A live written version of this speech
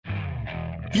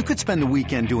You could spend the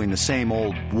weekend doing the same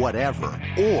old whatever,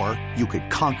 or you could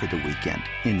conquer the weekend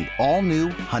in the all-new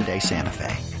Hyundai Santa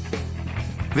Fe.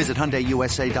 Visit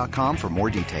HyundaiUSA.com for more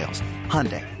details.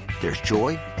 Hyundai, there's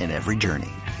joy in every journey.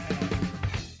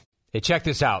 Hey, check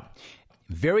this out.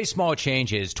 Very small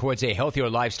changes towards a healthier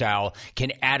lifestyle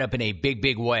can add up in a big,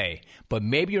 big way. But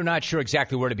maybe you're not sure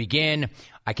exactly where to begin.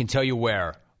 I can tell you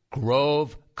where.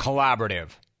 Grove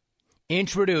Collaborative.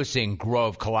 Introducing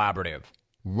Grove Collaborative.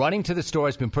 Running to the store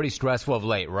has been pretty stressful of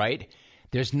late, right?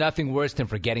 There's nothing worse than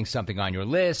forgetting something on your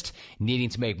list, needing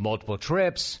to make multiple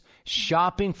trips.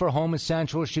 Shopping for home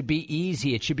essentials should be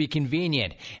easy. It should be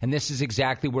convenient. And this is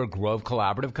exactly where Grove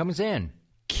Collaborative comes in.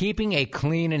 Keeping a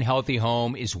clean and healthy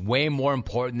home is way more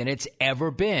important than it's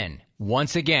ever been.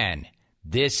 Once again,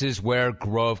 this is where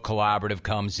Grove Collaborative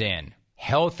comes in.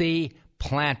 Healthy,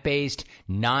 plant-based,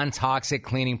 non-toxic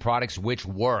cleaning products which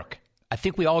work. I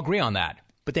think we all agree on that.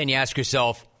 But then you ask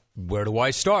yourself, where do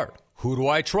I start? Who do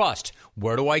I trust?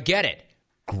 Where do I get it?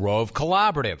 Grove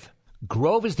Collaborative.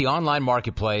 Grove is the online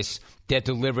marketplace that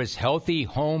delivers healthy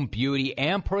home, beauty,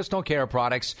 and personal care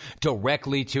products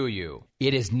directly to you.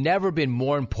 It has never been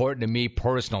more important to me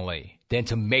personally than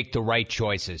to make the right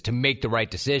choices, to make the right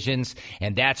decisions,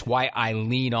 and that's why I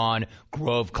lean on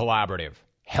Grove Collaborative.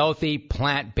 Healthy,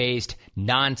 plant-based,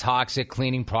 non-toxic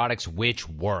cleaning products which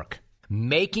work.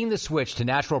 Making the switch to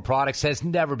natural products has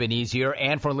never been easier,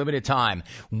 and for a limited time,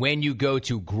 when you go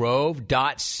to grove.co/Rome,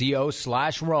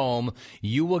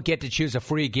 you will get to choose a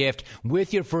free gift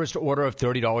with your first order of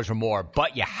 $30 or more,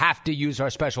 but you have to use our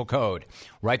special code.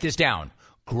 Write this down,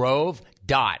 grove.co/Rome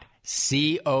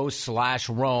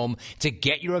to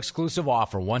get your exclusive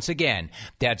offer. Once again,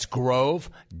 that's grove.co/Rome.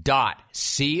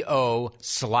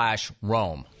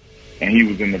 And he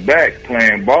was in the back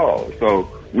playing ball, so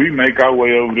we make our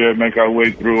way over there, make our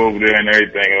way through over there and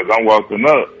everything. And as I'm walking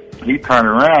up, he turned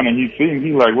around and he see me.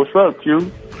 He like, "What's up,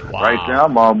 Q?" Wow. Right there,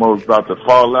 I'm almost about to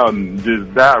fall out and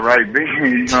just die right there.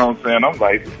 You know what I'm saying? I'm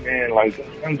like, man, like,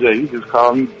 MJ, he just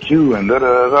called me Q and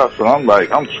da-da-da-da. So I'm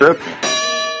like, I'm tripping.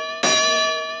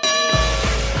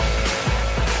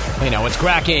 Hey, now, what's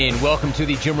cracking? Welcome to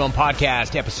the Jim Rome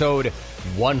Podcast, episode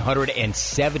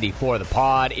 174 of the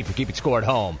pod, if you're keeping score at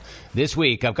home. This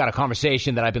week, I've got a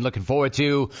conversation that I've been looking forward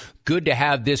to. Good to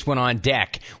have this one on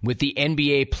deck. With the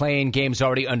NBA play-in games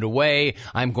already underway,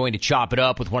 I'm going to chop it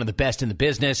up with one of the best in the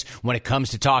business when it comes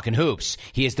to talking hoops.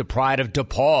 He is the pride of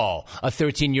DePaul, a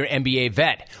 13-year NBA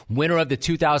vet, winner of the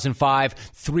 2005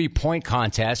 three-point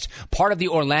contest, part of the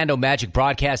Orlando Magic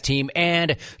broadcast team,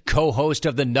 and co-host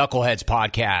of the Knuckleheads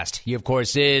podcast. He, of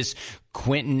course, is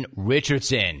Quentin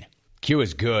Richardson. Q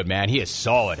is good, man. He is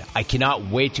solid. I cannot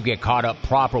wait to get caught up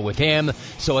proper with him.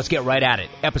 So let's get right at it.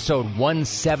 Episode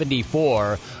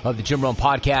 174 of the Jim Rome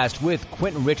Podcast with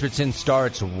Quentin Richardson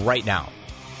starts right now.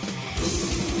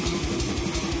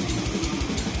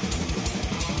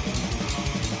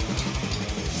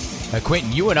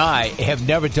 Quentin, you and I have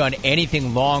never done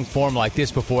anything long form like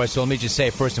this before, so let me just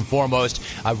say, first and foremost,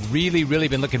 I've really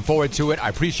been looking forward to it. I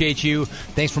appreciate you.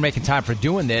 Thanks for making time for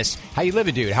doing this. How you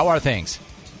living, dude? How are things?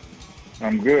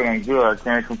 I'm good. I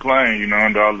can't complain, you know,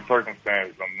 under all the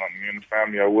circumstances. Me and the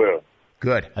family are well.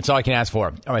 Good. That's all I can ask for.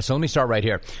 All right, so let me start right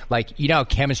here. Like, you know how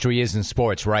chemistry is in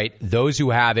sports, right? Those who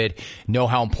have it know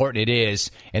how important it is,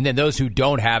 and then those who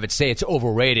don't have it say it's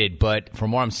overrated, but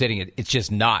from where I'm sitting, it's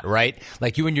just not, right?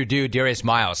 Like you and your dude, Darius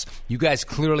Miles, you guys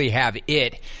clearly have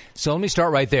it. So let me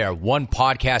start right there. One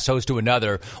podcast host to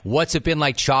another. What's it been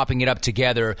like chopping it up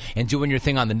together and doing your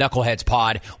thing on the Knuckleheads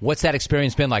pod? What's that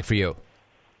experience been like for you?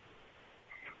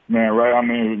 Man, right? I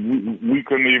mean, we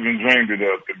couldn't even dream it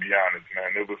up, to be honest,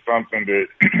 man. It was something that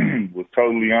was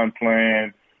totally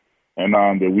unplanned and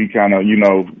that we kind of, you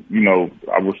know,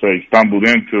 I would say stumbled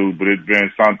into, but it's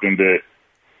been something that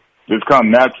it's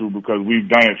come natural because we've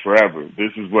done it forever.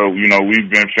 This is what, you know, we've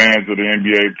been fans of the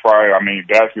NBA prior, I mean,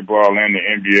 basketball and the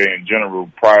NBA in general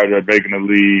prior to making the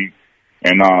league.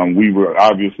 And we were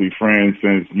obviously friends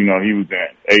since, you know, he was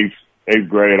in eighth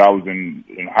grade. I was in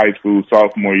high school,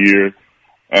 sophomore year.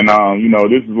 And, you know,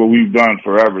 this is what we've done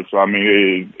forever. So, I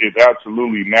mean, it's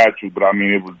absolutely natural, but, I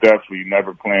mean, it was definitely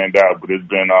never planned out. But it's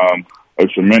been a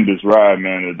tremendous ride,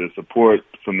 man, the support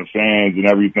from the fans and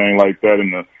everything like that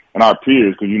and our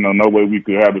peers, because, you know, no way we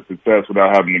could have the success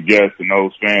without having the guests and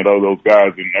those fans, all those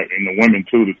guys and the women,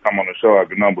 too, that come on the show have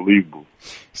been unbelievable.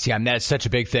 See, that's such a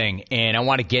big thing, and I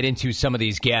want to get into some of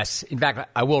these guests. In fact,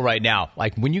 I will right now.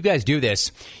 Like, when you guys do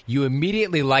this, you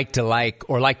immediately like to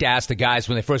ask the guys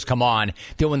when they first come on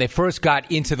that when they first got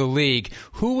into the league,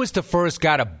 who was the first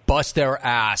guy to bust their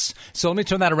ass? So let me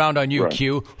turn that around on you, right.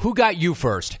 Q. Who got you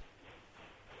first?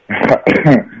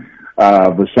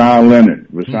 Rashawn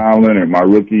Leonard, my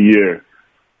rookie year.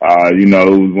 It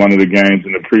was one of the games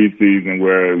in the preseason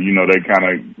where, they kind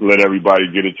of let everybody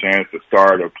get a chance to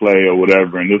start or play or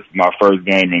whatever. And this is my first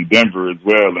game in Denver as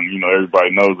well. And, everybody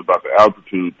knows about the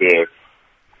altitude there.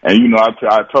 And,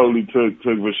 I totally took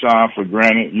Rashawn for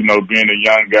granted, being a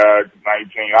young guy,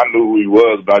 19. I knew who he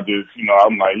was, but I just,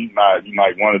 I'm like, he's not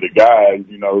one of the guys,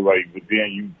 but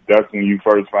then that's when you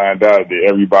first find out that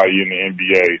everybody in the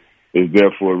NBA is there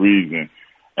for a reason.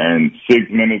 And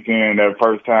 6 minutes in, that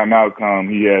first time outcome,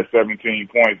 he had 17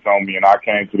 points on me, and I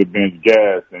came to the bench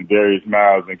gassed, and Darius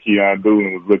Miles and Keon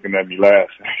Doolin was looking at me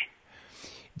laughing.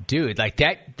 Dude, like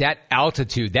that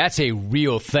altitude, that's a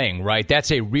real thing, right?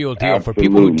 That's a real deal. Absolutely. For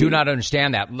people who do not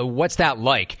understand that. What's that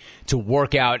like to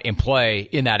work out and play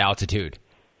in that altitude?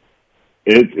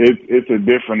 It's a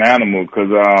different animal because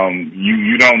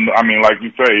you don't, like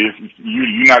you say,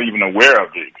 you're not even aware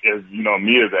of it. As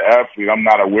me as an athlete, I'm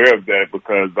not aware of that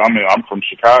because I'm from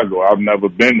Chicago. I've never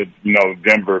been to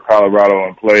Denver, Colorado,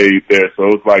 and played there. So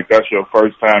it's like that's your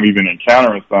first time even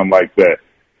encountering something like that.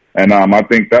 And I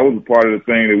think that was a part of the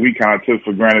thing that we kind of took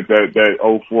for granted that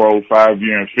 04-05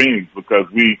 year in Phoenix because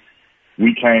we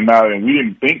came out and we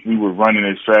didn't think we were running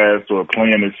as fast or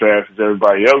playing as fast as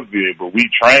everybody else did, but we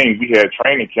had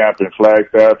training camp in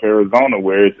Flagstaff, Arizona,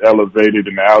 where it's elevated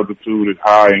and the altitude is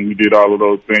high, and we did all of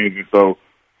those things. And so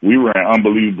we were in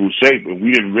unbelievable shape, but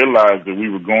we didn't realize that we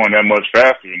were going that much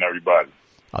faster than everybody.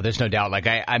 Oh, there's no doubt. Like,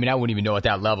 I wouldn't even know at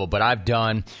that level, but I've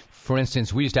done, for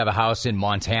instance, we used to have a house in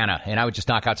Montana, and I would just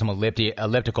knock out some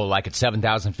elliptical like at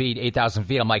 7,000 feet, 8,000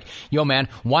 feet. I'm like, yo, man,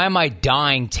 why am I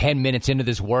dying 10 minutes into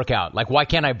this workout? Like, why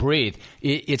can't I breathe?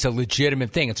 It's a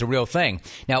legitimate thing. It's a real thing.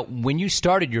 Now, when you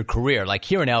started your career, like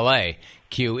here in L.A.,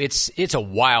 Q, it's a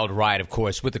wild ride, of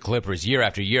course, with the Clippers year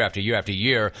after year after year after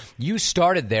year. You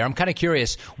started there. I'm kind of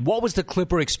curious, what was the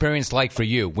Clipper experience like for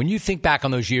you? When you think back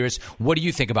on those years, what do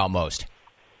you think about most?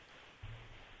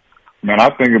 Man,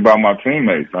 I think about my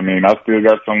teammates. I still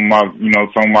got some of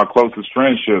my closest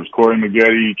friendships. Corey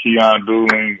Maggette, Keon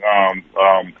Doolin,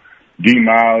 D.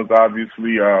 Miles,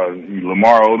 obviously,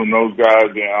 Lamar Odom, those guys,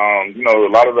 and,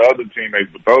 a lot of the other teammates.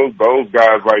 But those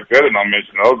guys right there that I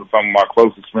mentioned, those are some of my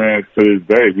closest friends to this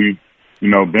day. We've,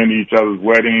 been to each other's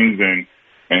weddings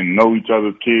and know each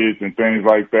other's kids and things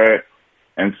like that.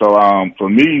 And so, for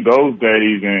me, those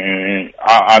days, and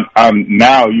I'm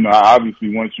now,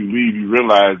 obviously once you leave, you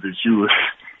realize that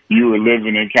you were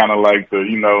living in kind of like the,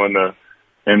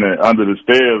 under the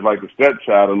stairs, like a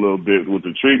stepchild a little bit with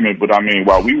the treatment. But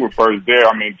while we were first there,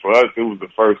 for us, it was the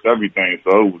first everything.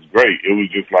 So it was great. It was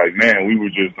just like, man, we were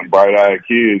just some bright-eyed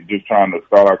kids just trying to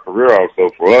start our career off. So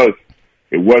for us,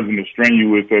 it wasn't as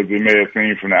strenuous as it may have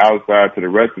seemed from the outside to the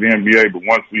rest of the NBA, but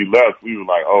once we left, we were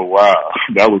like, oh, wow,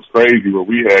 that was crazy what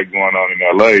we had going on in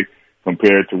L.A.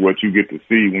 compared to what you get to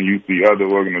see when you see other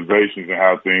organizations and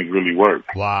how things really work.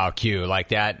 Wow, Q, like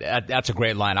that's a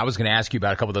great line. I was going to ask you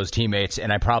about a couple of those teammates,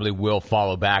 and I probably will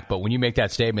follow back, but when you make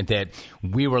that statement that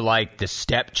we were like the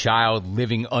stepchild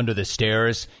living under the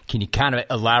stairs, can you kind of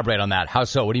elaborate on that? How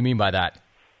so? What do you mean by that?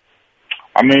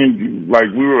 Like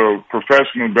we were a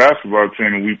professional basketball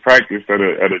team and we practiced at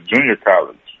a junior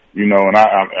college, and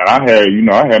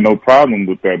I had no problem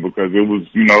with that because it was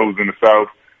in the South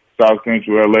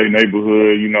Central LA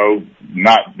neighborhood,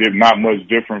 not much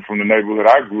different from the neighborhood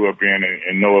I grew up in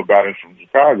and know about it from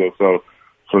Chicago. So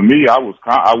for me, I was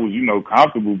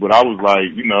comfortable, but I was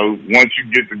like, once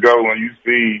you get to go and you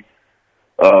see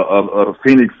a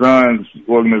Phoenix Suns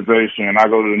organization, and I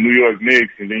go to the New York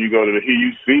Knicks, and then you go to the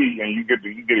HUC, and you get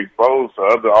exposed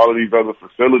to all of these other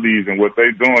facilities and what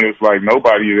they're doing. It's like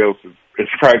nobody else is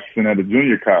practicing at a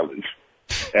junior college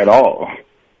at all.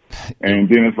 And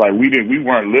then it's like we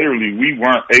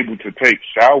weren't able to take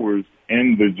showers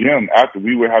in the gym after.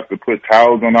 We would have to put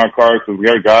towels on our cars because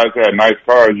guys had nice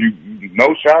cars.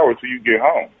 No shower till you get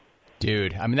home.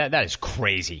 Dude, that is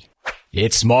crazy.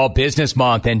 It's Small Business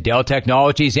Month, and Dell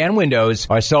Technologies and Windows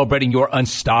are celebrating your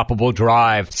unstoppable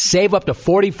drive. Save up to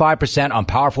 45% on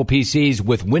powerful PCs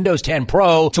with Windows 10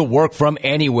 Pro to work from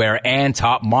anywhere, and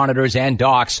top monitors and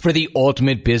docks for the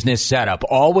ultimate business setup,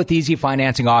 all with easy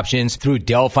financing options through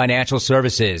Dell Financial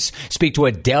Services. Speak to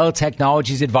a Dell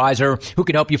Technologies advisor who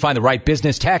can help you find the right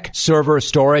business tech, server,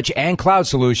 storage, and cloud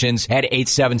solutions at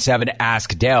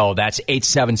 877-ASK-DELL. That's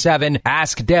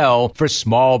 877-ASK-DELL for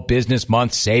Small Business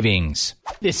Month savings.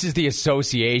 This is the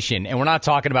association, and we're not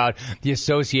talking about the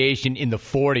association in the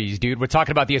 40s, dude. We're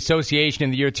talking about the association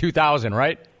in the year 2000,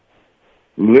 right?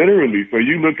 Literally. So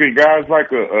you look at guys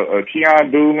like a Keon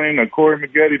Doolin, a Corey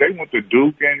Maggette, they went to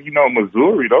Duke and,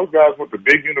 Missouri. Those guys went to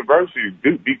big universities.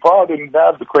 DePaul didn't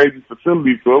have the crazy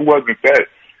facilities, so it wasn't that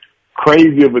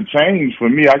crazy of a change for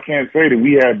me. I can't say that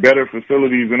we had better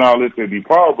facilities and all this at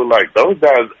DePaul, but like those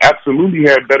guys absolutely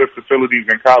had better facilities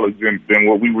in college than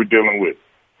what we were dealing with.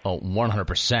 Oh,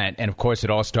 100%. And of course, it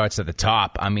all starts at the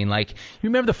top. I mean, like, you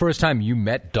remember the first time you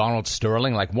met Donald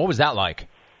Sterling? Like, what was that like?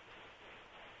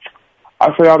 I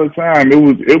say all the time, it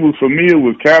was for me, it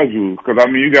was casual, because I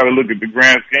mean, you got to look at the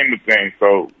grand scheme of things.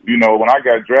 So, you know, when I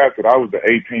got drafted, I was the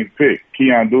 18th pick.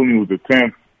 Keon Dooney was the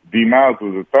 10th. D Miles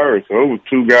was the third. So it was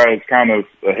two guys kind of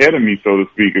ahead of me, so to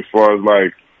speak, as far as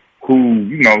like who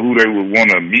they would want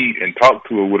to meet and talk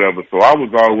to or whatever. So I was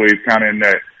always kind of in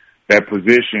that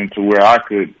position to where I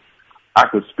could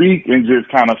speak and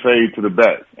just kind of fade to the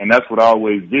back. And that's what I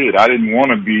always did. I didn't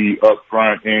want to be up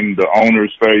front in the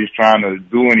owner's face trying to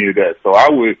do any of that. So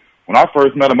when I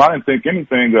first met him, I didn't think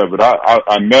anything of it.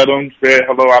 I met him, said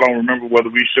hello. I don't remember whether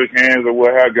we shook hands or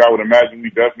what have you. I would imagine we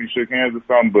definitely shook hands or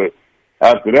something. But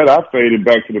after that, I faded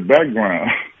back to the background.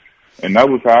 And that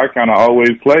was how I kind of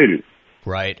always played it.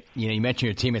 Right. You know, you mentioned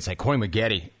your teammates like Corey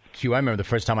Maggette. Q, I remember the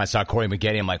first time I saw Corey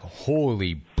Maggette, I'm like,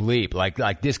 holy bleep.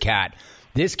 Like this cat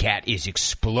is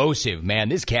explosive, man.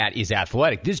 This cat is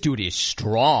athletic. This dude is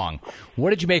strong.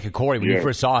 What did you make of Corey when you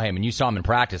first saw him and you saw him in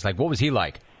practice? Like, what was he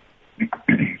like?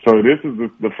 So this is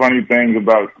the funny thing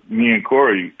about me and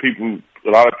Corey.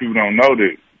 A lot of people don't know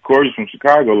that Corey's from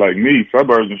Chicago, like me,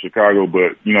 suburbs in Chicago,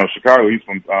 but, you know, Chicago, he's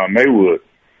from Maywood.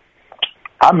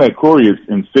 I met Corey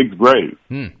in sixth grade.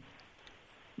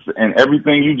 And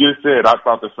everything you just said, I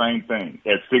thought the same thing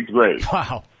at sixth grade.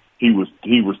 Wow. He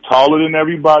was taller than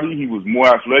everybody. He was more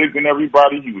athletic than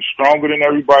everybody. He was stronger than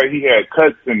everybody. He had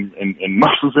cuts and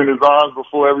muscles in his arms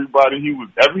before everybody. He was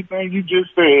everything you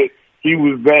just said. He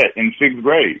was that in sixth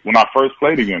grade when I first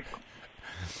played against him.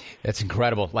 That's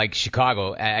incredible. Like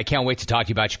Chicago, I can't wait to talk to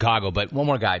you about Chicago. But one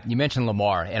more guy. You mentioned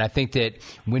Lamar, and I think that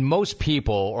when most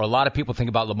people or a lot of people think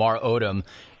about Lamar Odom,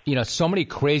 you know, so many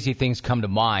crazy things come to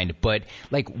mind. But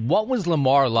like, what was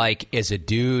Lamar like as a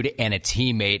dude and a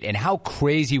teammate, and how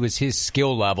crazy was his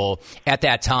skill level at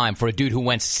that time for a dude who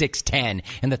went 6'10"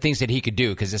 and the things that he could do?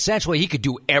 Because essentially, he could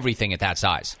do everything at that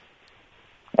size.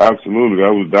 Absolutely,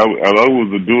 that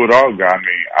was a do-it-all guy. I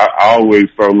mean, I always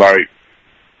felt like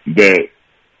that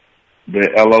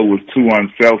LO was too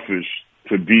unselfish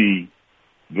to be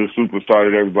the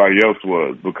superstar that everybody else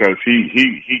was, because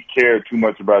he cared too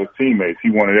much about his teammates.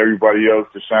 He wanted everybody else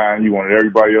to shine. He wanted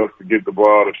everybody else to get the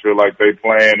ball, to feel like they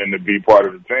playing and to be part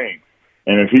of the team.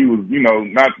 And if he was, you know,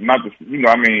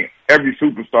 I mean, every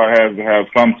superstar has to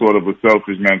have some sort of a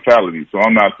selfish mentality. So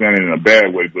I'm not saying it in a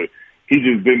bad way, but he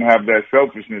just didn't have that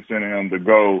selfishness in him to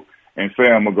go and say,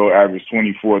 I'm going to go average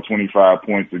 24, 25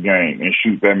 points a game and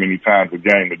shoot that many times a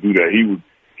game to do that.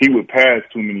 He would pass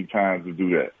too many times to do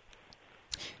that.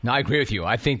 No, I agree with you.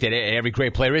 I think that every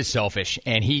great player is selfish,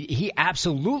 and he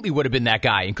absolutely would have been that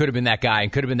guy and could have been that guy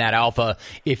and could have been that alpha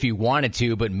if he wanted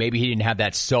to, but maybe he didn't have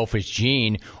that selfish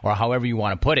gene, or however you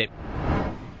want to put it.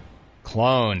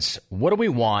 Clones. What do we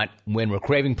want when we're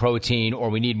craving protein or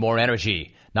we need more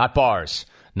energy? Not bars,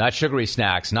 not sugary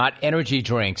snacks, not energy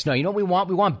drinks. No, you know what we want?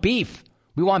 We want beef.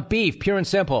 We want beef, pure and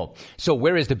simple. So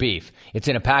where is the beef? It's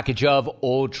in a package of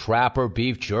Old Trapper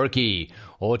beef jerky.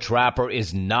 Old Trapper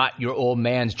is not your old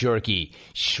man's jerky.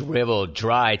 Shriveled,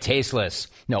 dry, tasteless.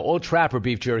 No, Old Trapper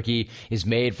beef jerky is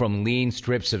made from lean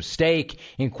strips of steak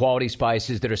and quality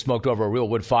spices that are smoked over a real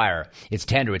wood fire. It's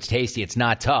tender, it's tasty, it's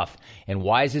not tough. And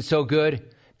why is it so good?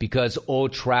 Because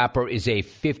Old Trapper is a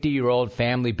 50-year-old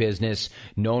family business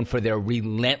known for their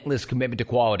relentless commitment to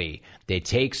quality. They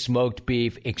take smoked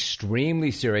beef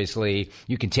extremely seriously.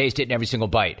 You can taste it in every single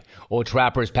bite. Old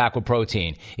Trapper is packed with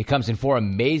protein. It comes in 4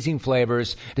 amazing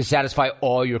flavors to satisfy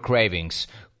all your cravings.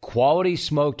 Quality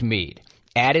smoked meat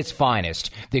at its finest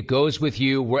that goes with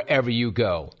you wherever you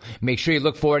go. Make sure you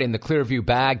look for it in the Clearview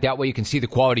bag. That way you can see the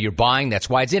quality you're buying. That's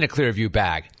why it's in a Clearview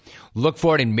bag. Look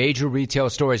for it in major retail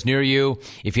stores near you.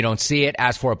 If you don't see it,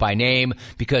 ask for it by name,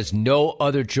 because no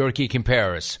other jerky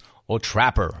compares. Old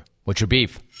Trapper, what's your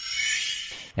beef?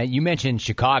 Now, you mentioned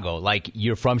Chicago, like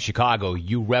you're from Chicago.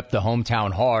 You rep the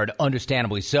hometown hard,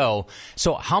 understandably so.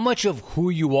 So how much of who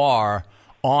you are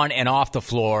on and off the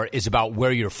floor is about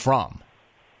where you're from?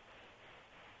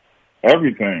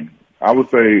 Everything. I would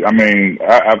say, I mean,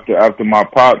 after my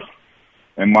pops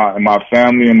and my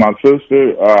family and my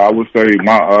sister, I would say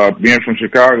my being from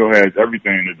Chicago has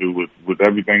everything to do with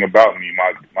everything about me.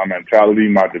 My mentality,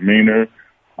 my demeanor,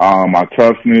 my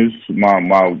toughness,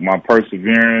 my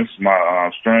perseverance, my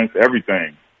strength,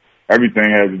 everything. Everything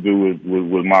has to do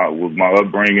with my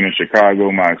upbringing in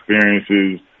Chicago, my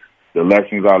experiences, the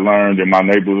lessons I learned in my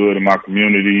neighborhood and my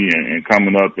community, and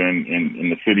coming up in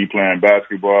the city playing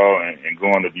basketball and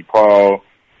going to DePaul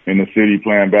in the city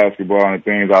playing basketball and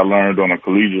things I learned on a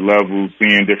collegiate level,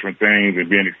 seeing different things and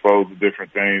being exposed to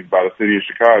different things by the city of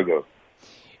Chicago.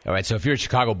 All right, so if you're a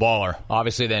Chicago baller,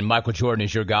 obviously then Michael Jordan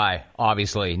is your guy,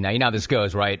 obviously. Now, you know how this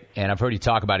goes, right? And I've heard you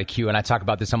talk about it, Q, and I talk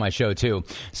about this on my show, too.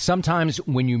 Sometimes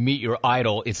when you meet your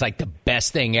idol, it's like the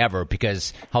best thing ever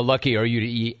because how lucky are you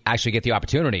to actually get the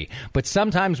opportunity? But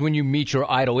sometimes when you meet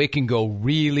your idol, it can go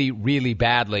really, really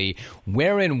badly.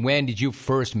 Where and when did you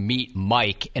first meet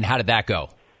Mike, and how did that go?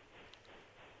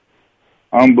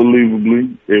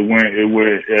 Unbelievably, it went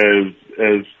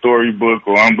as storybook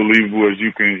or unbelievable as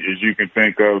you can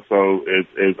think of. So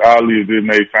as oddly as it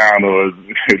may sound, or as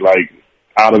like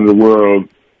out of the world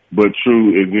but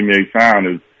true as it may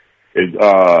sound, is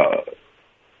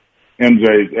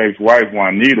MJ's ex-wife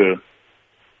Juanita.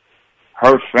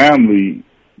 Her family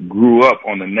grew up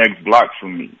on the next block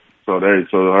from me. So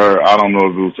her, I don't know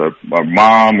if it was her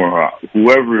mom or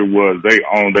whoever it was, they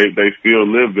still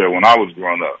lived there when I was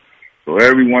growing up. So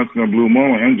every once in a blue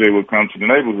moon, MJ would come to the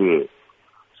neighborhood.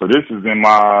 So this is in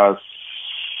my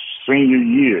senior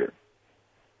year.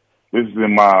 This is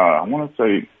in my,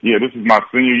 this is my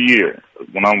senior year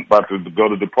when I'm about to go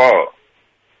to DePaul.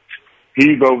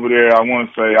 He's over there, I want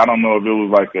to say, I don't know if it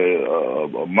was like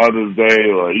a Mother's Day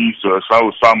or Easter or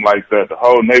something like that. The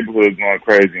whole neighborhood is going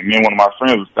crazy. And me and one of my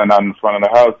friends were standing out in front of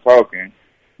the house talking.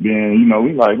 Then,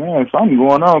 we like, man, something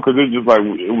going on, because it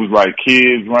was like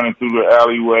kids running through the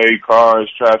alleyway, cars,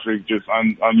 traffic, just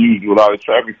unusual, a lot of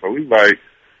traffic. So we like,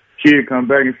 kid come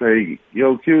back and say,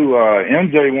 yo, Q,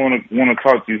 MJ wanna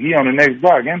talk to you. He on the next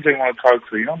block. MJ wanna talk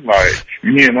to you. I'm like,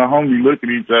 me and my homie look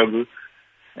at each other,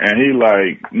 and he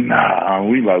like, nah.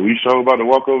 We sure about to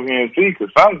walk over here and see, because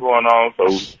something's going on.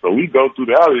 So we go through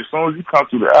the alley. As soon as you come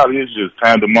through the alley, it's just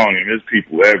pandemonium. There's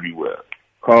people everywhere.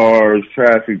 Cars,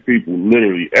 traffic, people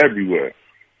literally everywhere.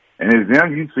 And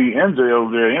you see MJ over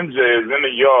there. MJ is in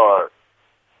the yard,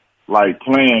 like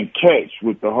playing catch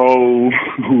with the whole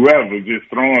whoever, just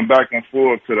throwing back and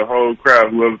forth to the whole crowd.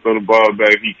 Whoever throw the ball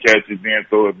back, he catches, then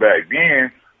throw it back.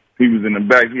 Then he was in the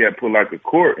back. He had put like a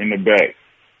court in the back,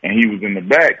 and he was in the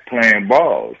back playing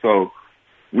ball. So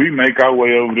we make our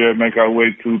way over there,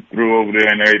 through over there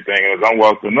and everything. And as I'm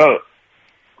walking up,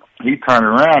 he turned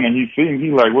around and he see me.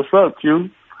 He like, what's up, Q?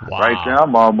 Wow. Right there,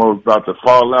 I'm almost about to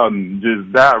fall out and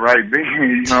just die right there.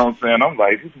 You know what I'm saying? I'm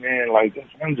like, this man, like, that's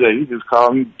MJ. He just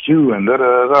called me Q and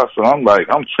da-da-da-da. So I'm like,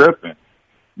 I'm tripping.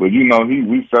 But,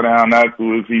 we sat down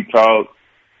afterwards. He talked.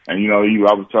 And,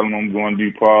 I was telling him I'm going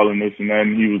to DePaul and this and that.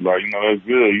 And he was like, that's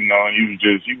good, and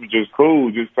he was just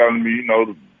cool, just telling me,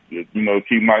 to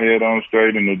keep my head on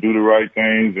straight and to do the right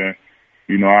things. And,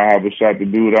 I have a shot to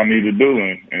do what I need to do.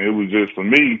 And it was just, for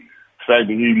me, the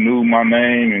fact that he knew my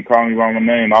name and called me by my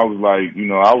name, I was like,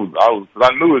 cause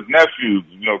I knew his nephews,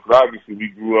 cause obviously we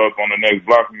grew up on the next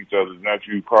block from each other. His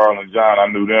nephew, Carl and John, I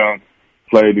knew them,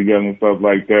 played together and stuff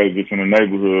like that, just in the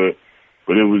neighborhood.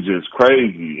 But it was just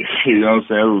crazy. You know what I'm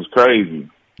saying? It was crazy.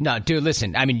 No, dude,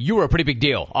 listen, you were a pretty big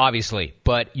deal, obviously,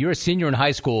 but you're a senior in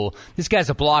high school. This guy's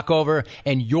a block over,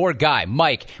 and your guy,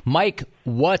 Mike,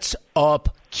 what's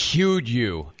up, cued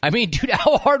you. Dude,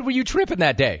 how hard were you tripping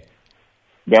that day?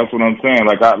 That's what I'm saying.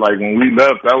 Like when we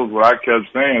left, that was what I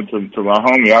kept saying to my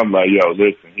homie. I was like, yo,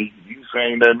 listen, you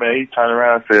saying that, man? He turned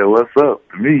around and said, what's up?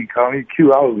 To me, call me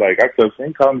Q. I was like, I kept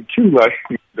saying, call me Q. Like,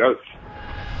 that's...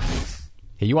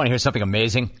 Hey, you want to hear something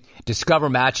amazing? Discover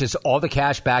matches all the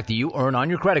cash back that you earn on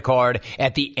your credit card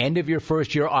at the end of your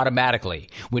first year automatically,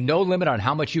 with no limit on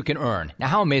how much you can earn. Now,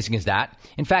 how amazing is that?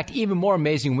 In fact, even more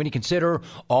amazing when you consider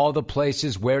all the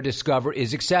places where Discover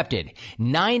is accepted.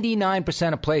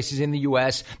 99% of places in the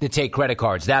U.S. that take credit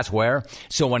cards, that's where.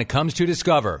 So when it comes to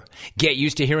Discover, get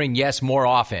used to hearing yes more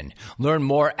often. Learn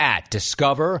more at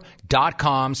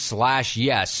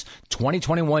discover.com/yes.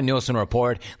 2021 Nielsen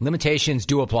Report. Limitations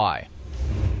do apply.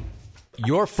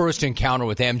 Your first encounter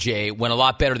with MJ went a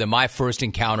lot better than my first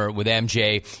encounter with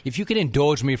MJ. If you could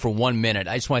indulge me for 1 minute,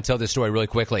 I just want to tell this story really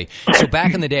quickly. So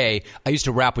back in the day, I used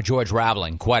to rap with George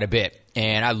Raveling quite a bit.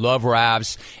 And I love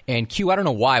Ravs. And Q, I don't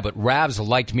know why, but Ravs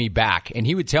liked me back. And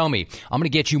he would tell me, I'm going to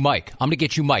get you Mike. I'm going to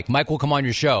get you Mike. Mike will come on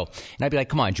your show. And I'd be like,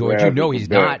 come on, George, Ravs he's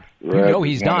not.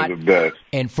 He's not. The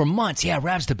and for months,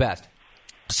 Rav's the best.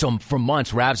 So for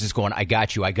months, Ravs is going, I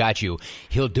got you.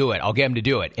 He'll do it. I'll get him to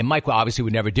do it. And Mike obviously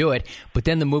would never do it. But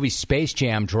then the movie Space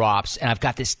Jam drops, and I've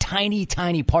got this tiny,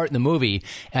 tiny part in the movie.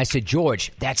 And I said,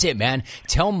 George, that's it, man.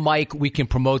 Tell Mike we can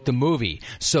promote the movie.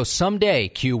 So someday,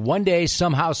 Q, one day,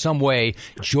 somehow, some way,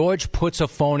 George puts a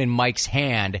phone in Mike's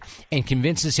hand and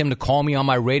convinces him to call me on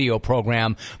my radio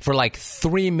program for like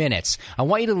 3 minutes. I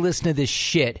want you to listen to this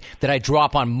shit that I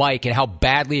drop on Mike and how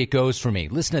badly it goes for me.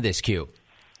 Listen to this, Q.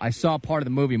 I saw part of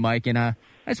the movie, Mike, and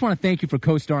I just want to thank you for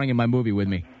co-starring in my movie with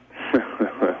me.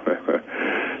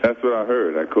 That's what I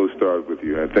heard. I co-starred with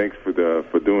you, and thanks for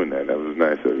doing that. That was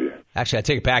nice of you. Actually, I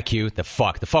take it back, Q. The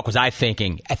fuck was I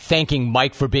thinking? Thanking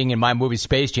Mike for being in my movie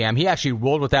Space Jam. He actually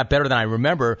rolled with that better than I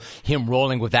remember him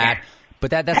rolling with that.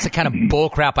 But that's the kind of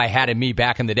bullcrap I had in me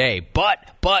back in the day. But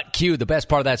Q, the best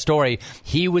part of that story,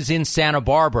 he was in Santa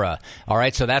Barbara. All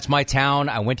right, so that's my town.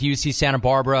 I went to UC Santa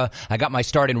Barbara. I got my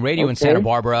start in radio in Santa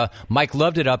Barbara. Mike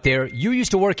loved it up there. You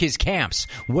used to work his camps.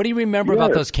 What do you remember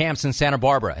about those camps in Santa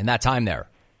Barbara and that time there?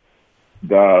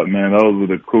 Man, those were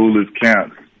the coolest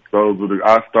camps.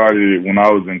 I started it when I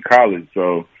was in college,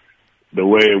 so the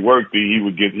way it worked, he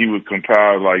would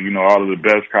compile all of the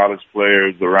best college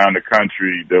players around the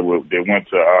country that went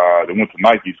to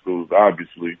Nike schools,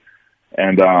 obviously,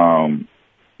 and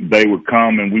they would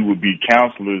come and we would be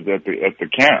counselors at the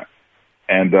camp,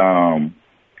 and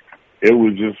it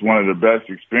was just one of the best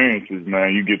experiences,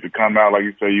 man. You get to come out, like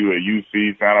you say, you at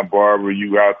UC Santa Barbara,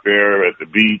 you out there at the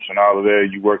beach and all of that,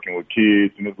 you working with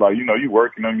kids, and it's like, you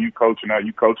working them, you coaching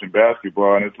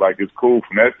basketball, and it's like, it's cool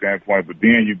from that standpoint, but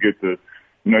then you get to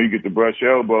brush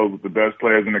elbows with the best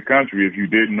players in the country. If you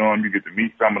didn't know them, you get to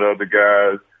meet some of the other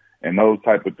guys and those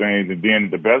type of things, and then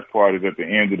the best part is at the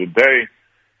end of the day,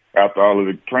 after all of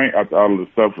the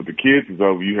stuff with the kids is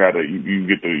over, you get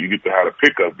to have the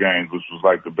pickup games, which was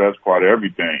like the best part of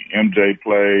everything. MJ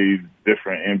plays,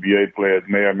 different NBA players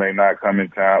may or may not come in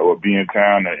town or be in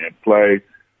town and play.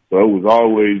 So it was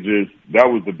always that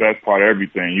was the best part of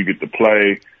everything. You get to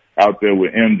play out there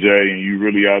with MJ, and you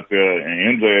really out there,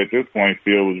 and MJ at this point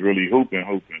still was really hooping.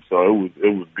 So it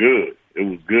was good. It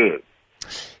was good.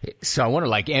 So I wonder,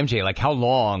 MJ, how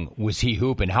long was he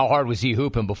hooping? How hard was he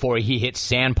hooping before he hit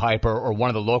Sandpiper or one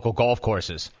of the local golf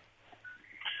courses?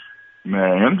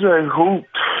 Man, MJ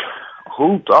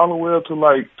hooped all the way up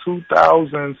to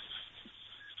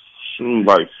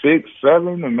 2006,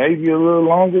 7, and maybe a little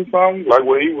longer, something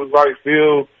where he was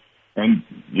still, and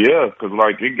yeah, because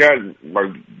it got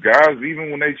guys,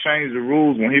 even when they changed the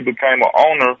rules when he became an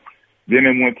owner. Then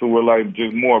it went to where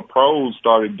just more pros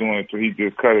started doing it, so he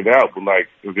just cut it out. But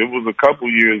it was a couple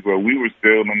years where we were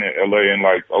still in LA in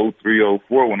 03,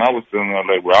 04 when I was still in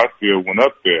LA, where I still went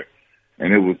up there,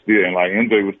 and it was still, and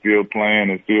MJ was still playing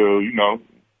and still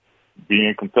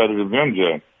being competitive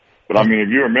MJ. But I mean, if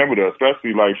you remember that,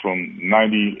 especially from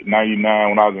 99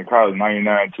 when I was in college,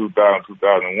 99, 2000,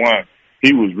 2001.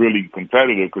 He was really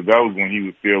competitive because that was when he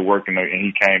was still working, and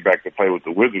he came back to play with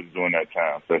the Wizards during that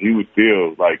time. So he was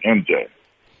still like MJ.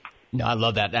 No, I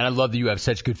love that. And I love that you have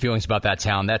such good feelings about that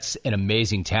town. That's an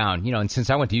amazing town. And since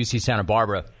I went to UC Santa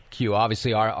Barbara, Q,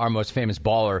 obviously our most famous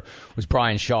baller was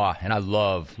Brian Shaw, and I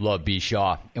love B.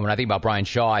 Shaw. And when I think about Brian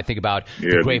Shaw, I think about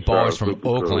the great ballers from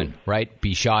Oakland, right?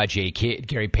 B. Shaw, Jay Kidd,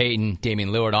 Gary Payton,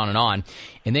 Damian Lillard, on and on.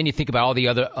 And then you think about all the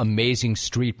other amazing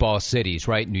street ball cities,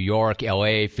 right? New York,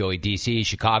 L.A., Philly, D.C.,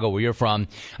 Chicago, where you're from.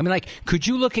 I mean, could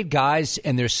you look at guys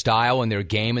and their style and their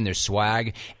game and their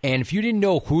swag, and if you didn't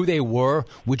know who they were,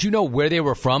 would you know where they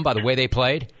were from by the way they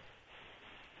played?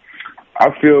 I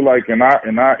feel like in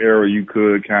our era you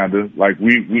could kind of we at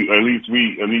least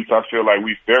I feel like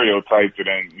we stereotyped it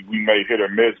and we may hit or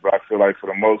miss, but I feel like for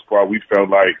the most part we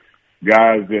felt like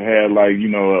guys that had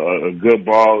a good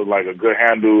ball, a good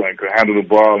handle and could handle the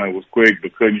ball and was quick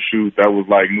but couldn't shoot. That was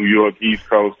New York East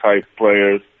Coast type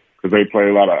players because they play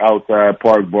a lot of outside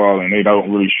park ball and they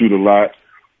don't really shoot a lot.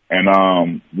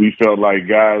 And we felt like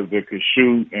guys that could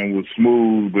shoot and was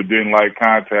smooth but didn't like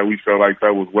contact. We felt like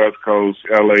that was West Coast,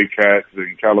 L.A. cats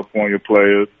and California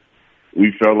players.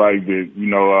 We felt like the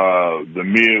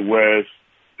Midwest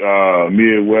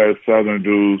Southern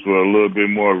dudes were a little bit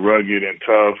more rugged and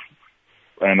tough.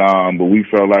 And but we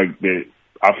felt like that.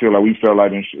 I feel like we felt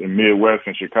like in Midwest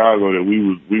and Chicago that we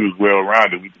was well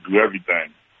rounded. We could do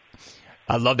everything.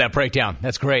 I love that breakdown.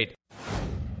 That's great.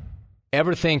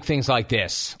 Ever think things like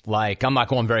this, like I'm not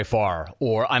going very far,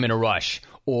 or I'm in a rush,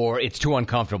 or it's too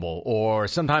uncomfortable, or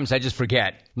sometimes I just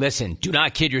forget? Listen, do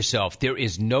not kid yourself. There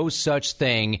is no such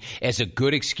thing as a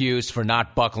good excuse for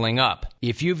not buckling up.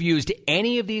 If you've used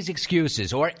any of these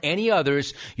excuses or any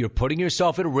others, you're putting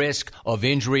yourself at risk of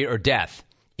injury or death.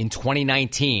 In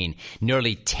 2019,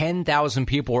 nearly 10,000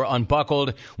 people were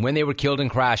unbuckled when they were killed in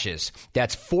crashes.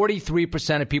 That's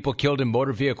 43% of people killed in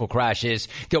motor vehicle crashes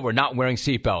that were not wearing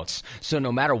seatbelts. So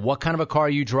no matter what kind of a car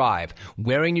you drive,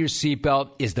 wearing your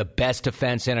seatbelt is the best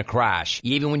defense in a crash.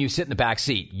 Even when you sit in the back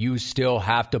seat, you still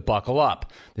have to buckle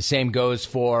up. The same goes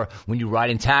for when you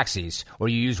ride in taxis or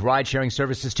you use ride-sharing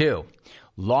services too.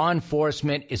 Law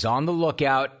enforcement is on the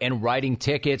lookout and writing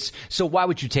tickets, so why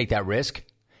would you take that risk?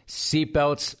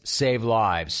 Seatbelts save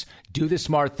lives. Do the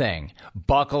smart thing.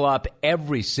 Buckle up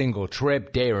every single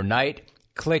trip, day or night.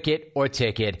 Click it or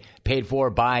ticket. Paid for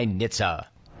by NHTSA.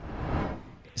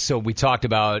 So we talked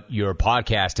about your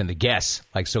podcast and the guests.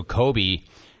 So Kobe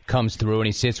comes through and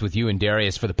he sits with you and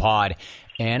Darius for the pod.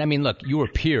 And, I mean, look, you were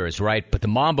peers, right? But the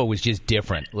Mamba was just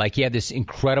different. He had this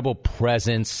incredible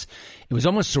presence. It was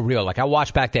almost surreal. I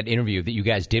watched back that interview that you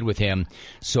guys did with him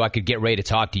so I could get ready to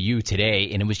talk to you today.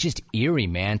 And it was just eerie,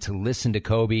 man, to listen to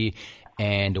Kobe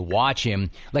and to watch him.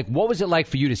 What was it like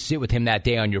for you to sit with him that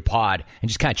day on your pod and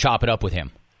just kind of chop it up with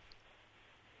him?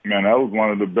 Man, that was one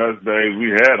of the best days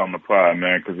we had on the pod,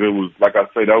 man, because it was, like I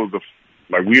say, that was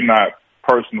we're not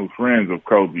personal friends of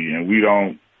Kobe, and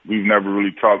we've never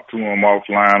really talked to him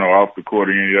offline or off the court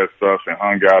or any of that stuff and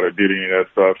hung out or did any of that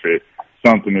stuff at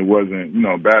something that wasn't,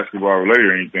 basketball related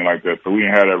or anything like that. So we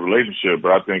didn't have that relationship,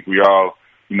 but I think we all,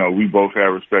 we both had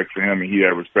respect for him and he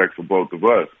had respect for both of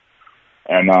us.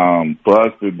 And for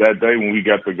us that day when we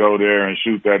got to go there and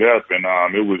shoot that up, and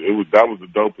that was the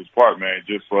dopest part, man,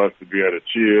 just for us to be able to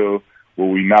chill, where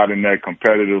we not in that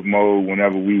competitive mode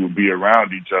whenever we would be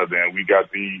around each other, and we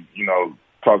got to,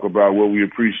 talk about what we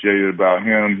appreciated about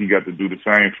him. He got to do the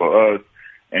same for us.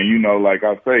 And, like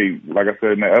I said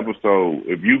in the episode,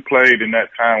 if you played in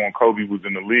that time when Kobe was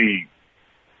in the league,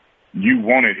 you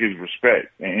wanted his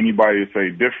respect. And anybody that say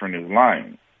different is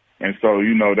lying. And so,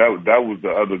 that was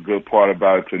the other good part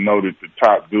about it, to know that the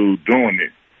top dude doing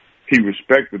it, he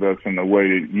respected us in the way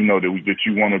that, that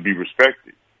you want to be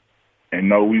respected. And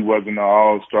no, we wasn't an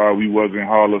all-star. We wasn't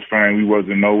Hall of Fame. We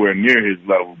wasn't nowhere near his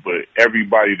level. But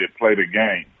everybody that played the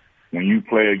game, when you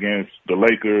play against the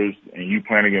Lakers and you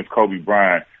playing against Kobe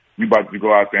Bryant, you about to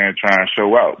go out there and try and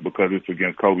show out because it's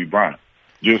against Kobe Bryant.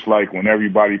 Just like when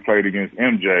everybody played against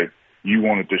MJ, you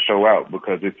wanted to show out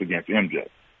because it's against MJ.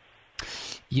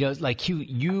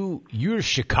 You're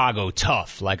Chicago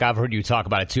tough. I've heard you talk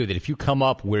about it too, that if you come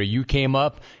up where you came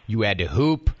up, you had to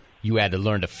hoop. You had to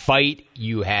learn to fight.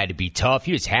 You had to be tough.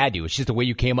 You just had to. It's just the way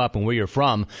you came up and where you're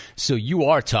from. So you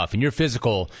are tough and you're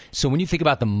physical. So when you think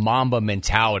about the Mamba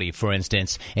mentality, for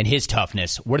instance, and his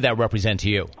toughness, what did that represent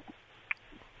to you?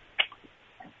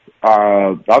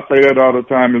 I say that all the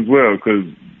time as well, because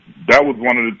that was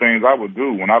one of the things I would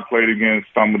do when I played against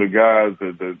some of the guys,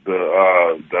 whoever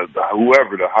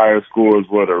the higher scores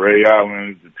were, the Ray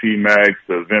Allens, the T-Macs,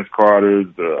 the Vince Carters,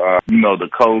 the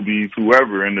Kobe's,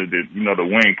 whoever, and the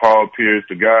wing, Paul Pierce,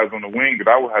 the guys on the wing that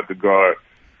I would have to guard.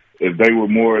 If they were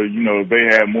more, if they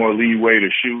had more leeway to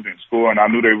shoot and score, and I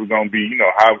knew they were going to be,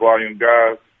 high volume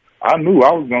guys, I knew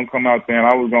I was going to come out there and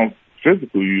I was going to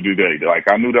physical you today.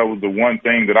 I knew that was the one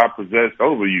thing that I possessed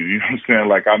over you. You know what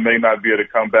I'm saying? I may not be able to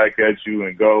come back at you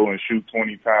and go and shoot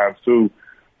 20 times too,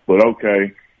 but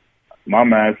okay. My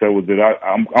mindset was that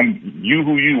I'm you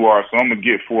who you are, so I'm gonna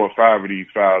get 4 or 5 of these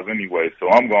fouls anyway. So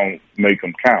I'm gonna make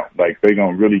them count. They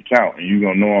gonna really count, and you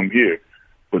gonna know I'm here.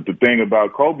 But the thing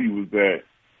about Kobe was that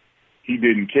he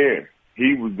didn't care.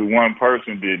 He was the one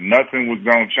person that nothing was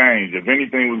going to change. If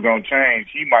anything was going to change,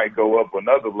 he might go up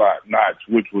another notch,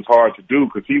 which was hard to do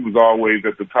because he was always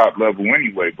at the top level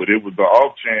anyway. But it was the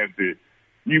off chance that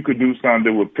you could do something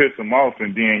that would piss him off,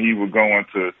 and then he would go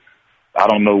into, I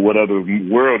don't know what other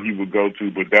world he would go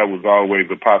to, but that was always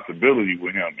a possibility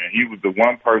with him. And he was the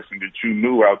one person that you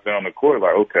knew out there on the court,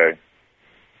 okay,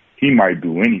 he might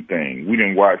do anything. We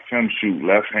didn't watch him shoot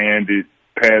left-handed,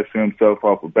 pass himself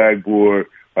off a backboard.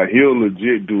 He'll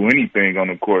legit do anything on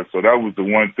the court. So that was the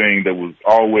one thing that was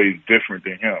always different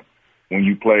than him when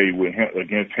you played with him,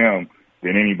 against him,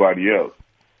 than anybody else.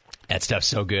 That stuff's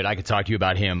so good. I could talk to you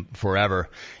about him forever.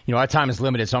 Our time is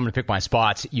limited, so I'm going to pick my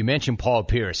spots. You mentioned Paul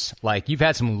Pierce. You've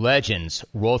had some legends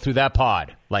roll through that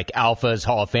pod, like Alphas,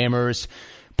 Hall of Famers.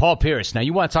 Paul Pierce. Now,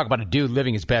 you want to talk about a dude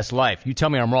living his best life. You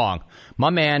tell me I'm wrong. My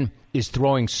man is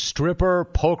throwing stripper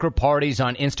poker parties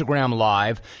on Instagram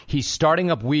Live. He's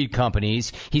starting up weed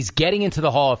companies. He's getting into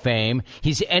the Hall of Fame.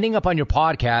 He's ending up on your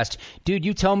podcast. Dude,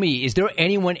 you tell me, is there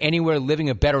anyone anywhere living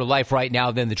a better life right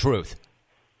now than the truth?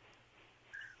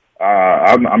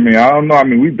 I don't know.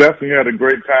 We definitely had a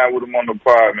great time with him on the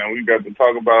pod, man. We got to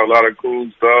talk about a lot of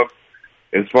cool stuff.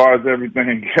 As far as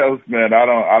everything else, man, I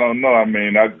don't know. I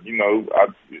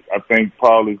think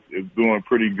Paul is doing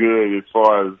pretty good as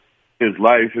far as his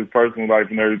life, his personal life,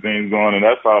 and everything's going, and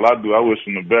that's all I do. I wish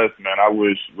him the best, man. I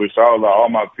wish all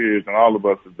my peers and all of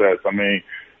us the best. I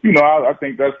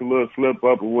think that's a little slip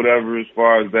up or whatever as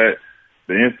far as that,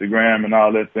 the Instagram and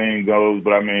all that thing goes.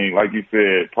 But like you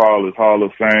said, Paul is Hall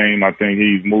of Fame. I think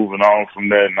he's moving on from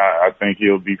that, and I think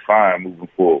he'll be fine moving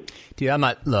forward. Dude, I'm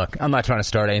not trying to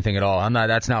start anything at all.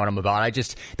 That's not what I'm about.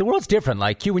 The world's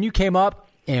different. Q, when you came up,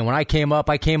 And when I came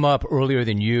up earlier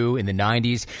than you in the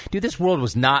 90s. Dude, this world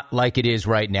was not like it is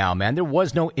right now, man. There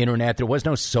was no internet. There was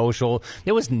no social.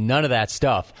 There was none of that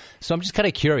stuff. So I'm just kind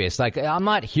of curious. Like, I'm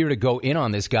not here to go in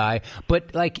on this guy,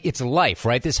 but, like, it's life,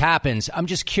 right? This happens. I'm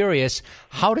just curious,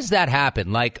 how does that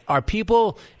happen? Like, are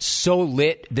people so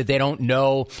lit that they don't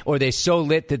know, or are they so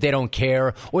lit that they don't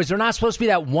care? Or is there not supposed to be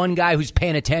that one guy who's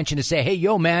paying attention to say, hey,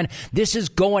 yo, man, this is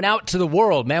going out to the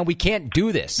world, man. We can't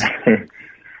do this.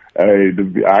 Hey,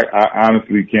 I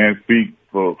honestly can't speak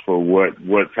for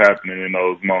what's happening in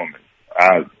those moments.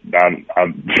 I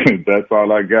that's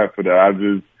all I got for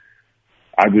that.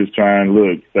 I just try and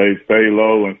look, stay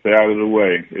low and stay out of the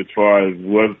way. As far as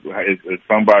if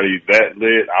somebody's that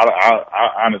lit,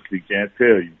 I honestly can't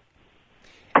tell you.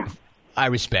 I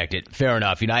respect it. Fair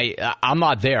enough. You know, I'm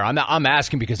not there. I'm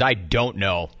asking because I don't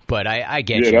know, but I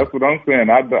get you. Yeah, that's what I'm saying.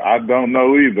 I don't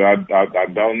know either. I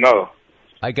don't know.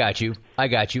 I got you.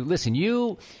 Listen,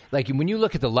 you, like, when you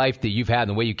look at the life that you've had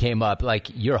and the way you came up, like,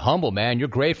 you're humble, man. You're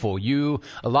grateful. A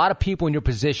lot of people in your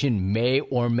position may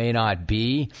or may not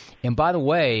be. And by the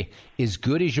way, as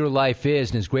good as your life is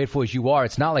and as grateful as you are,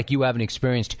 it's not like you haven't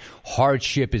experienced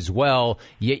hardship as well,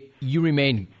 yet you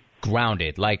remain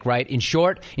grounded. Like, right? In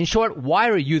short, why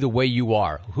are you the way you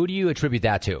are? Who do you attribute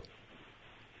that to?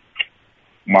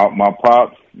 My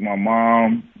pops, my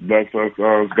mom, bless her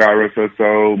soul, God rest her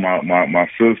soul, my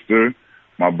sister,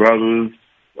 my brothers,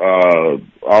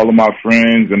 all of my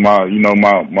friends, and my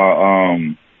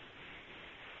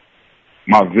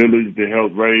village that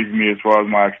helped raise me, as far as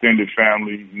my extended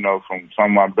family, you know, from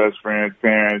some of my best friends'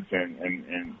 parents and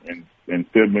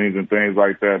siblings and things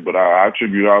like that. But I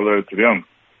attribute all of it to them,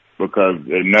 because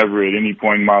it never at any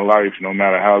point in my life, no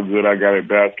matter how good I got at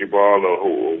basketball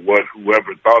or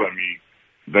whoever thought of me,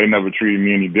 they never treated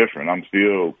me any different. I'm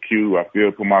still cute. I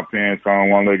still put my pants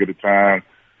on one leg at a time.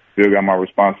 Still got my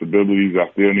responsibilities.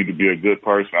 I still need to be a good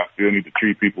person. I still need to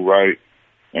treat people right.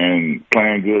 And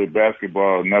playing good at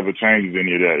basketball never changes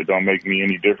any of that. It don't make me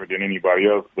any different than anybody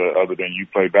else, but other than you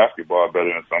play basketball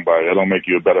better than somebody. That don't make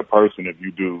you a better person. If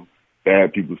you do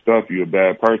bad people stuff, you're a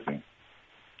bad person.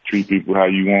 Treat people how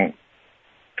you want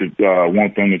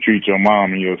them to treat your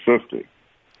mom and your sister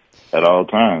at all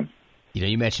times. You know,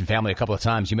 you mentioned family a couple of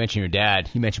times. You mentioned your dad.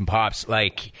 You mentioned Pops.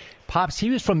 Like, Pops, he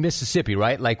was from Mississippi,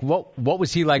 right? Like, what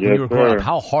was he like when you were growing up?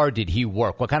 How hard did he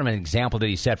work? What kind of an example did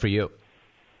he set for you?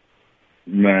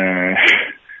 Man,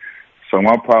 so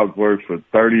my Pops worked for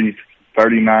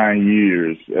 39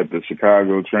 years at the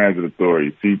Chicago Transit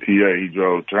Authority, CTA. He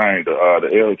drove the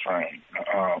L train.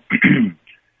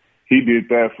 He did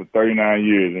that for 39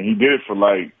 years, and he did it for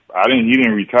he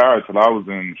didn't retire till I was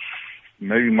in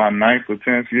maybe my 9th or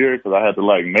 10th year, because I had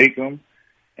to make him.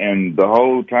 And the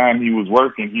whole time he was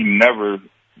working, he never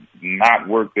not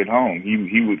worked at home.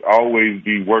 He would always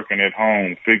be working at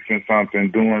home, fixing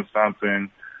something, doing something,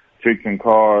 fixing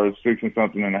cars, fixing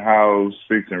something in the house,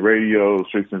 fixing radios,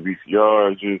 fixing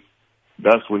VCRs.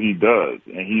 That's what he does.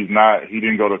 And he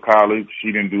didn't go to college.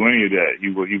 He didn't do any of that. He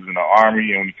was in the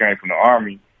Army, and when he came from the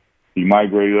Army, he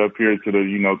migrated up here to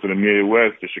the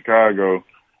Midwest, to Chicago.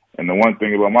 And the one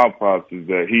thing about my pops is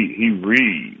that he would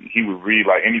read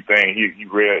like anything. He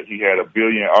read. He had a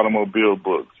billion automobile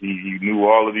books. He knew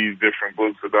all of these different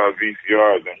books about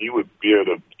VCRs, and he would be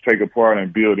able to take apart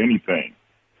and build anything.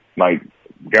 Like,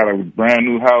 got a brand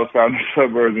new house out in the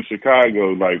suburbs in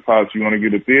Chicago. Like, Pops, you want to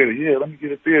get a theater? Yeah, let me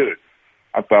get a theater.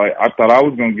 I thought I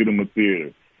was gonna get him a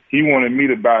theater. He wanted me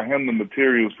to buy him the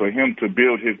materials for him to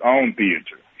build his own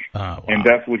theater, wow. And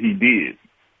that's what he did.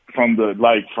 From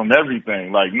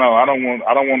everything. Like, no, I don't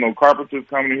want no carpenters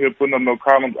coming in here putting up no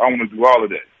columns. I want to do all of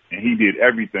that. And he did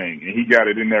everything. And he got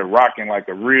it in there rocking like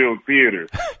a real theater,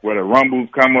 where the rumbles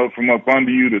come up from up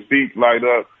under you, the seats light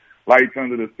up, lights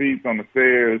under the seats on the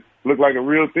stairs. Look like a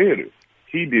real theater.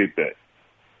 He did that.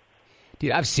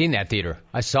 Dude, I've seen that theater.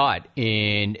 I saw it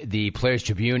in the Players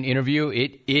Tribune interview.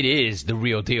 It is the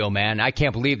real deal, man. I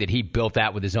can't believe that he built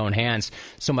that with his own hands.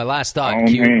 So my last thought,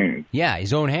 yeah,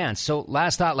 his own hands. So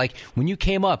last thought, like, when you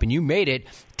came up and you made it,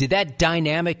 did that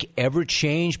dynamic ever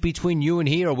change between you and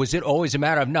he, or was it always a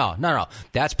matter of no,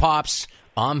 that's Pops,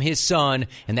 I'm his son,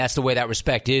 and that's the way that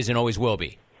respect is and always will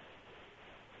be?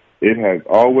 It has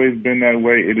always been that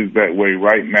way. It is that way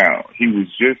right now. He was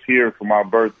just here for my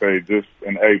birthday just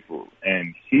in April,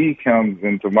 and he comes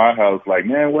into my house like,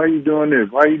 man, why are you doing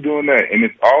this? Why are you doing that? And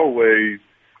it's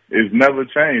never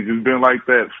changed. It's been like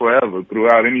that forever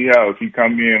throughout any house. He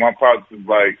come in, my pops is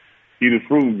like, he the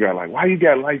fruit guy, like, why you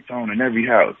got lights on in every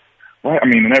house?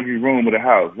 In every room of the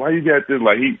house. Why you got this?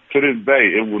 Like, to this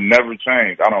day, it will never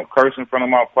change. I don't curse in front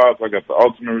of my pops. I got the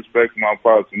ultimate respect for my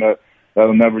pops, and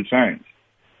that'll never change.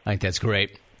 I think that's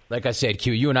great. Like I said,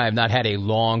 Q, you and I have not had a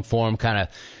long-form kind of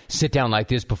sit-down like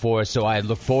this before, so I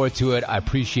look forward to it. I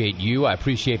appreciate you. I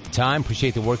appreciate the time,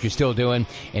 appreciate the work you're still doing,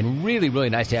 and really, really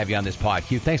nice to have you on this pod.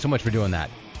 Q, thanks so much for doing that.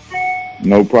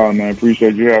 No problem, man.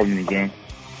 Appreciate you having me, Jim.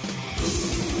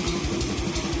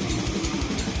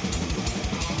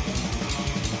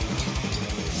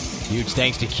 Huge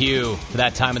thanks to Q for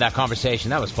that time and that conversation.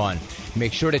 That was fun.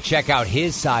 Make sure to check out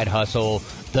his side hustle,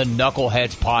 the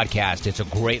Knuckleheads Podcast. It's a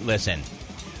great listen.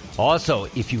 Also,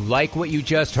 if you like what you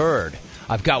just heard,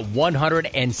 I've got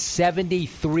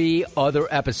 173 other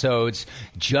episodes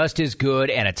just as good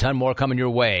and a ton more coming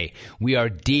your way. We are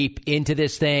deep into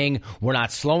this thing. We're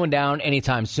not slowing down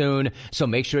anytime soon, so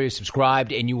make sure you're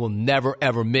subscribed and you will never,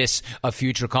 ever miss a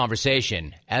future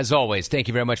conversation. As always, thank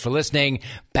you very much for listening.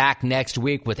 Back next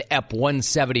week with EP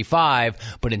 175,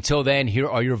 but until then, here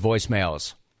are your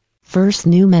voicemails. First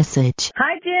new message.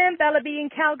 Hi, Jim. Bella B in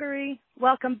Calgary.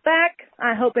 Welcome back.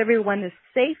 I hope everyone is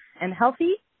safe and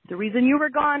healthy. The reason you were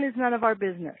gone is none of our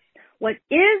business. What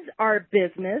is our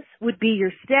business would be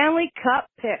your Stanley Cup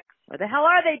picks. Where the hell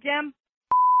are they, Jim?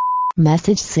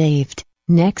 Message saved.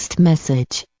 Next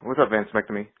message. What's up, Van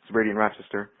Smectomy? It's Brady in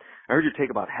Rochester. I heard your take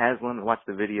about Haslam and watched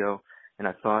the video, and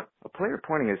I thought a player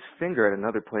pointing his finger at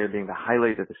another player being the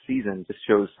highlight of the season just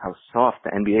shows how soft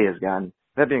the NBA has gotten.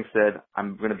 That being said,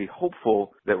 I'm going to be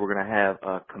hopeful that we're going to have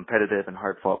a competitive and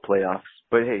hard-fought playoffs.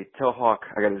 But hey, tell Hawk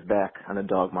I got his back on the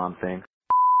dog mom thing.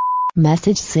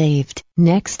 Message saved.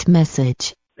 Next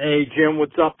message. Hey, Jim,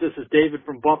 what's up? This is David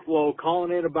from Buffalo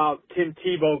calling in about Tim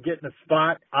Tebow getting a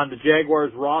spot on the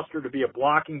Jaguars roster to be a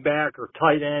blocking back or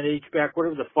tight end, H-back,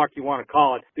 whatever the fuck you want to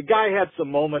call it. The guy had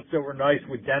some moments that were nice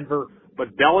with Denver,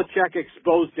 but Belichick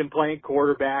exposed him playing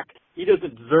quarterback. He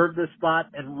doesn't deserve this spot.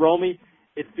 And Romy,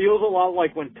 it feels a lot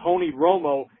like when Tony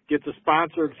Romo gets a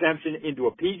sponsor exemption into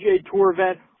a PGA Tour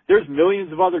event. There's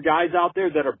millions of other guys out there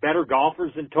that are better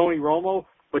golfers than Tony Romo,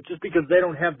 but just because they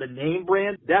don't have the name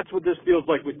brand, that's what this feels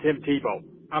like with Tim Tebow.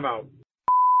 I'm out.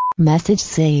 Message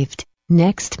saved.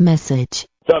 Next message.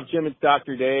 What's up, Jim? It's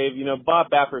Dr. Dave. You know, Bob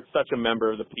Baffert's such a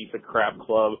member of the Piece of Crap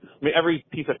Club. I mean, every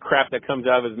piece of crap that comes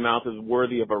out of his mouth is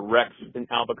worthy of a Rex in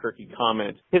Albuquerque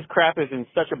comment. His crap is in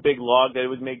such a big log that it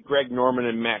would make Greg Norman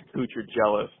and Matt Kuchar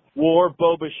jealous. War,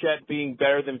 Bo Bichette being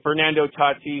better than Fernando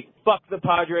Tatis. Fuck the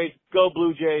Padres. Go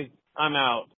Blue Jays. I'm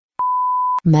out.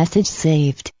 Message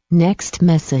saved. Next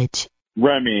message.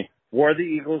 Remy, were the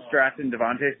Eagles drafting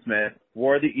Devontae Smith?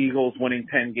 Were the Eagles winning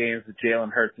 10 games with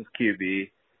Jalen Hurts as QB?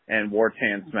 And wore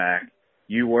Tan Smack?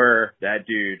 You were that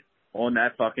dude on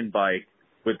that fucking bike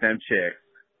with them chicks,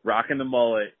 rocking the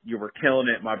mullet. You were killing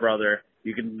it, my brother.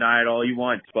 You can deny it all you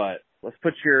want, but let's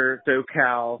put your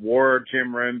SoCal War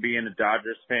Jim Rome being a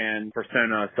Dodgers fan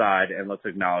persona aside, and let's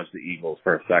acknowledge the Eagles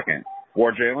for a second.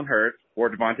 Wore Jalen Hurts, wore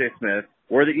Devontae Smith,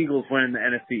 wore the Eagles winning the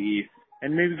NFC East,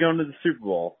 and maybe going to the Super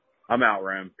Bowl. I'm out,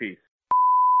 Rome. Peace.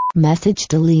 Message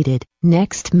deleted.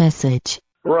 Next message.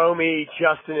 Romy,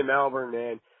 Justin in Melbourne,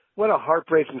 man. What a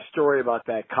heartbreaking story about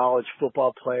that college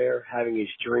football player having his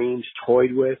dreams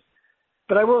toyed with.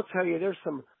 But I will tell you, there's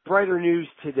some brighter news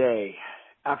today.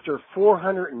 After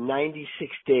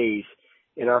 496 days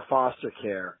in our foster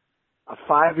care, a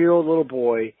 5-year-old little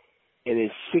boy and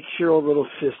his 6-year-old little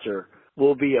sister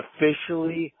will be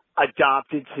officially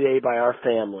adopted today by our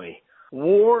family.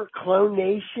 War Clone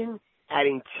Nation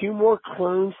adding 2 more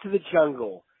clones to the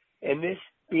jungle, and this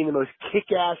being the most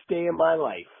kick-ass day of my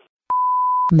life.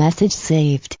 Message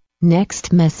saved.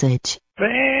 Next message.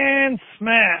 Van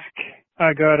Smack.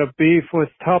 I got a beef with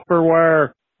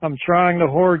Tupperware. I'm trying to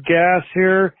hoard gas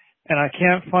here, and I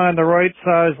can't find the right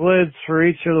size lids for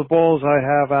each of the bowls I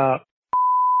have out.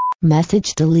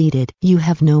 Message deleted. You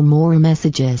have no more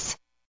messages.